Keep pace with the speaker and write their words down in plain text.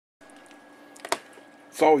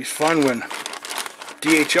It's always fun when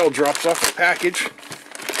DHL drops off a package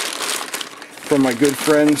from my good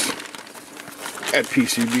friends at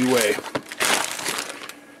PCBWay.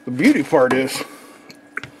 The beauty part is,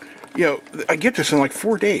 you know, I get this in like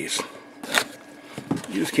 4 days.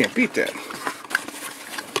 You just can't beat that.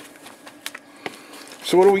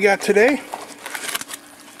 So what do we got today?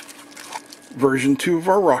 Version 2 of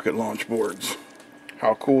our rocket launch boards.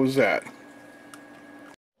 How cool is that?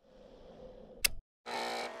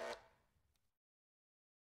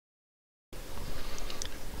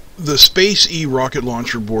 The Space E rocket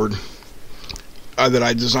launcher board that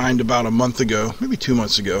I designed about a month ago, maybe 2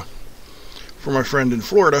 months ago, for my friend in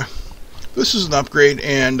Florida. This is an upgrade,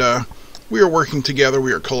 and we are working together.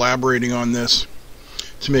 We are collaborating on this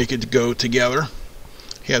to make it go together.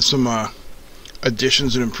 He has some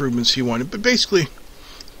additions and improvements he wanted, but basically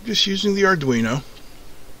just using the Arduino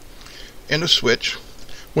and a switch.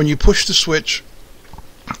 When you push the switch,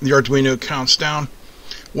 the Arduino counts down.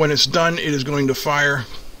 When it's done, it is going to fire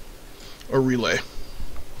a relay.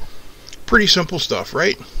 Pretty simple stuff,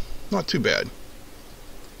 right? Not too bad.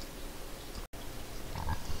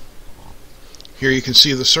 Here you can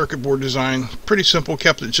see the circuit board design. Pretty simple,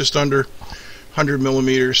 kept it just under 100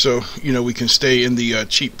 millimeters, so you know we can stay in the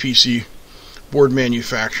cheap PC board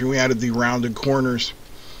manufacturing. We added the rounded corners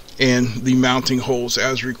and the mounting holes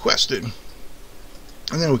as requested.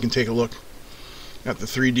 And then we can take a look at the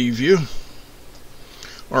 3D view.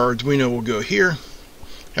 Our Arduino will go here,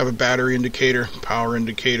 have a battery indicator, power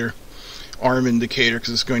indicator, arm indicator,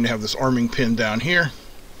 because it's going to have this arming pin down here,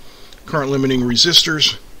 current limiting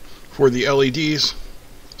resistors for the LEDs,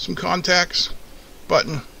 some contacts,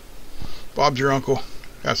 button. Bob's your uncle.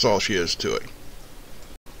 That's all she is to it.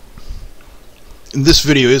 And this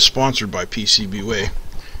video is sponsored by PCBWay,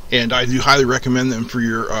 and I do highly recommend them for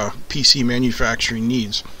your PC manufacturing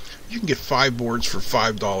needs. You can get 5 boards for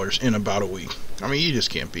 $5 in about a week. I mean, you just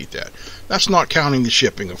can't beat that. That's not counting the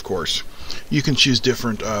shipping, of course. You can choose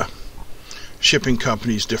different shipping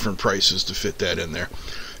companies, different prices to fit that in there.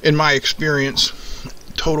 In my experience,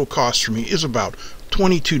 total cost for me is about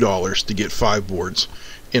 $22 to get 5 boards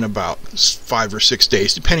in about 5 or 6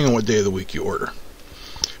 days, depending on what day of the week you order.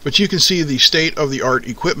 But you can see the state-of-the-art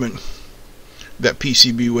equipment that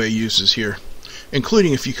PCBWay uses here,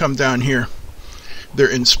 including, if you come down here, their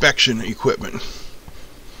inspection equipment.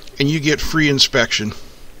 And you get free inspection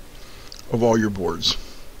of all your boards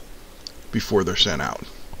before they're sent out.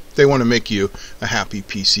 They want to make you a happy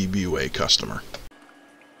PCBWay customer.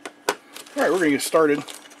 Alright, we're going to get started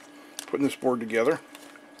putting this board together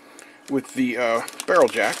with the barrel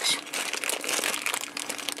jacks.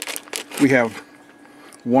 We have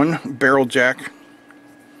one barrel jack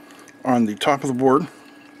on the top of the board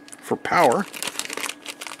for power,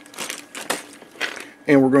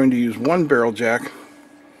 and we're going to use one barrel jack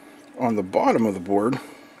on the bottom of the board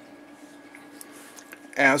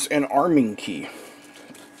as an arming key.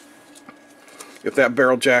 If that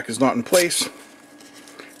barrel jack is not in place,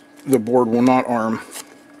 the board will not arm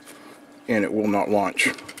and it will not launch.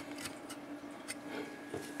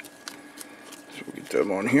 So we'll get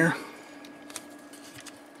them on here.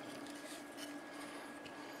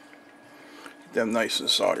 Get them nice and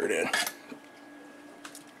soldered in.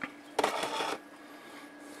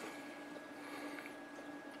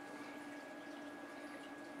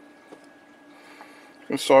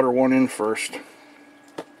 I'm going to solder one in first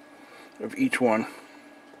of each one.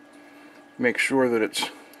 Make sure that it's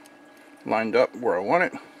lined up where I want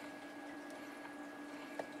it.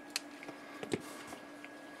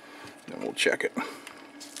 Then we'll check it.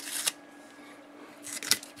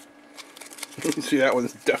 You can see that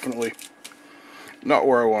one's definitely not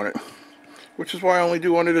where I want it, which is why I only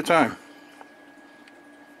do one at a time.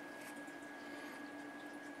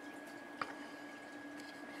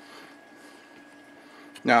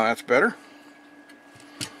 Now that's better,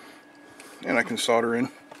 and I can solder in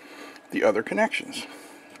the other connections.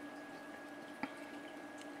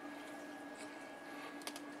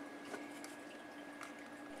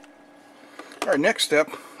 Our next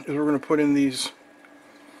step is we're going to put in these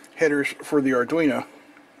headers for the Arduino,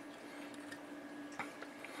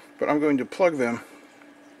 but I'm going to plug them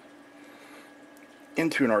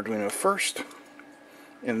into an Arduino first,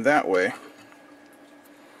 and that way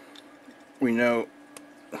we know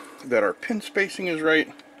that our pin spacing is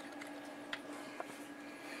right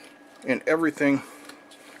and everything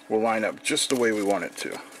will line up just the way we want it to.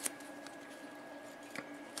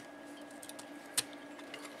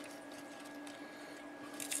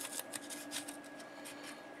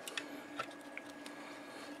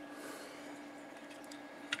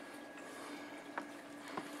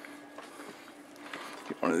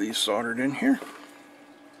 Get one of these soldered in here.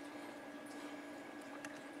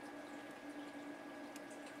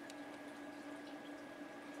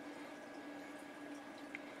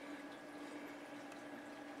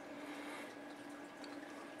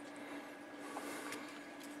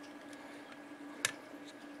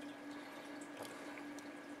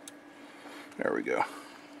 There we go.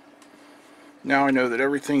 Now I know that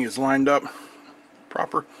everything is lined up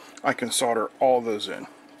proper. I can solder all those in.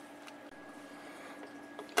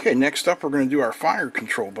 Okay, next up we're going to do our fire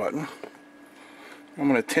control button. I'm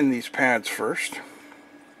going to tin these pads first.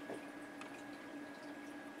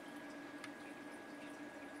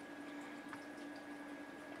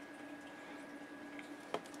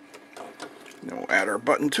 Then we'll add our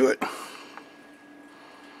button to it.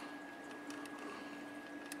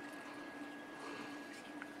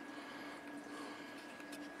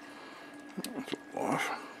 That's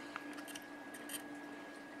off.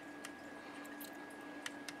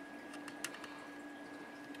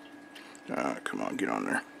 Come on, get on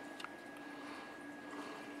there.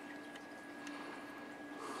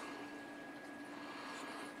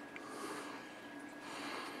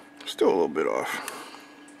 Still a little bit off.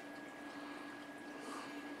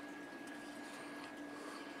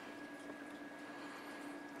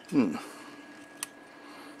 Let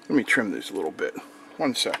me trim this a little bit.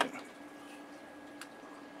 1 second.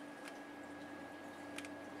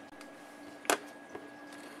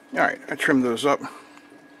 Alright, I trimmed those up.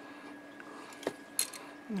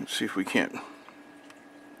 Let's see if we can't get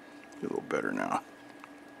a little better now.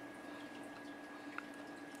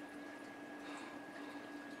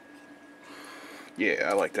 Yeah,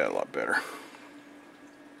 I like that a lot better.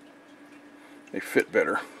 They fit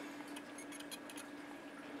better.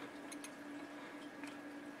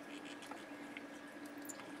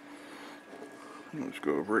 Let's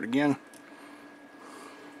go over it again.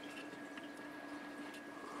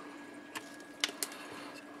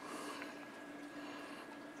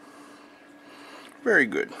 Very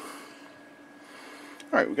good.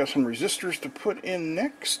 Alright, we got some resistors to put in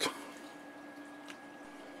next.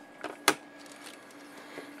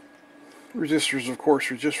 Resistors, of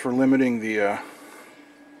course, are just for limiting the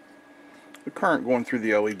current going through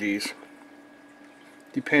the LEDs.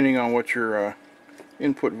 Depending on what your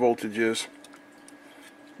input voltage is,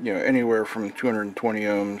 you know, anywhere from 220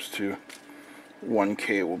 ohms to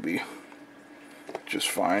 1K will be just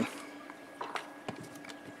fine.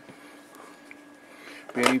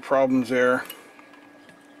 Any problems there?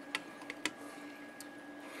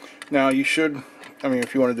 Now you should, I mean,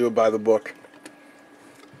 if you want to do it by the book,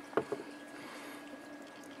 you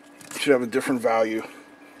should have a different value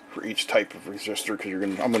for each type of resistor,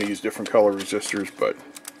 because I'm going to use different color resistors, but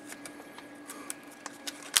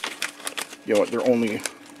you know what, the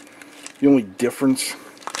only difference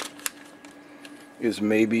is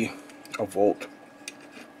maybe a volt.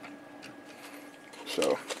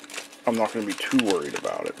 So I'm not going to be too worried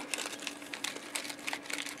about it.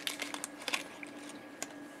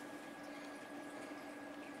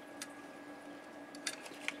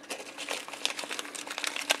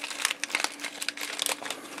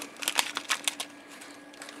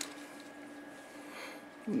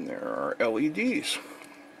 And there are LEDs.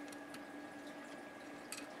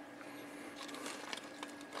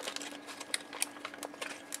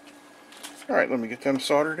 Alright, let me get them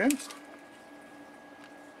soldered in. Get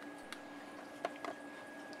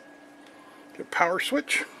a power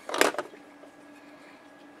switch.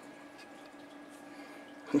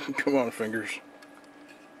 Come on, fingers.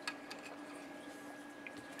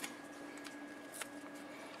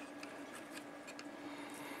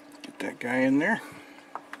 Get that guy in there.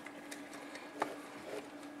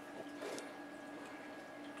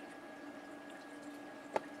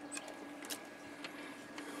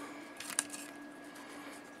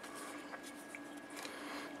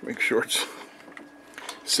 Make sure it's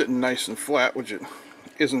sitting nice and flat, which it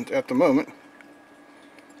isn't at the moment.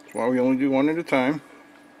 That's why we only do one at a time.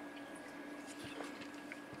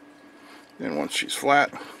 Then once she's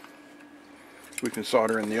flat, we can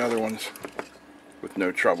solder in the other ones with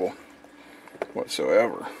no trouble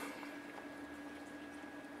whatsoever.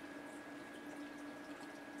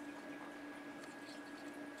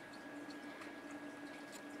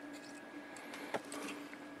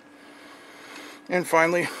 And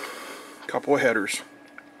finally, a couple of headers.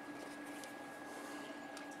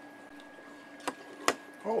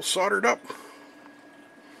 All soldered up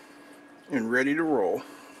and ready to roll.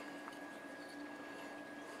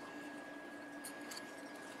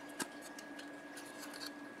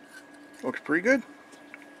 Looks pretty good.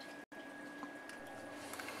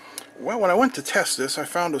 Well, when I went to test this, I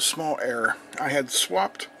found a small error. I had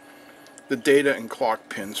swapped the data and clock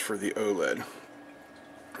pins for the OLED.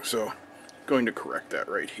 So, going to correct that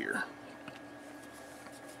right here.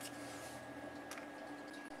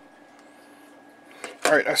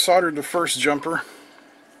 Alright, I soldered the first jumper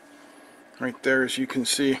right there, as you can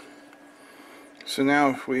see. So now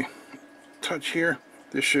if we touch here,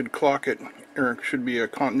 this should clock it, or it should be a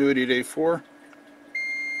continuity at A4.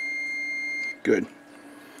 Good.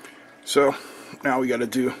 So now we got to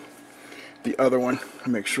do the other one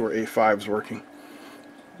and make sure A5 is working.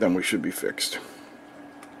 Then we should be fixed.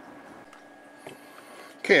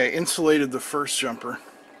 Okay, I insulated the first jumper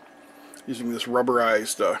using this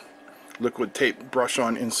rubberized liquid tape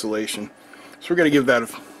brush-on insulation. So we're going to give that a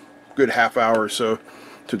good half hour or so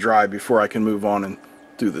to dry before I can move on and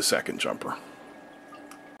do the second jumper.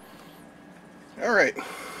 Alright,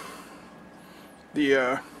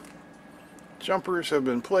 the jumpers have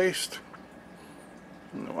been placed.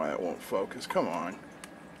 I don't know why it won't focus. Come on.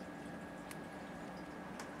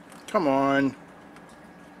 Come on.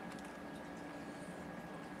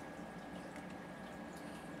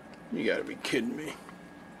 You gotta be kidding me.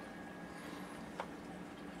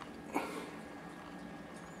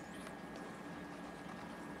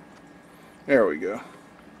 There we go.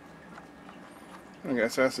 I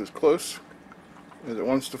guess that's as close as it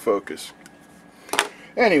wants to focus.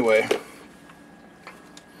 Anyway,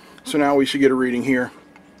 so now we should get a reading here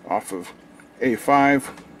off of A5,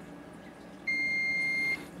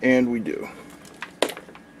 and we do.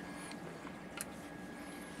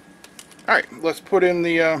 Alright, let's put in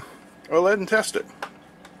the OLED and test it.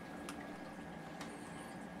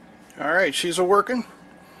 Alright, she's a-working,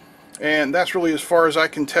 and that's really as far as I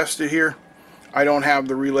can test it here. I don't have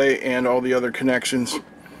the relay and all the other connections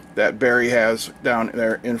that Barry has down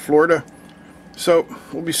there in Florida. So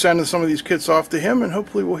we'll be sending some of these kits off to him, and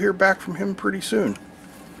hopefully we'll hear back from him pretty soon.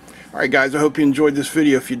 Alright guys, I hope you enjoyed this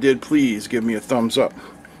video. If you did, please give me a thumbs up.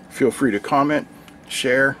 Feel free to comment,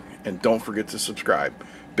 share, and don't forget to subscribe.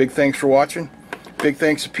 Big thanks for watching. Big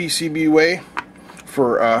thanks to PCBWay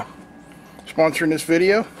for sponsoring this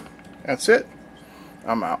video. That's it.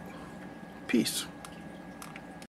 I'm out. Peace.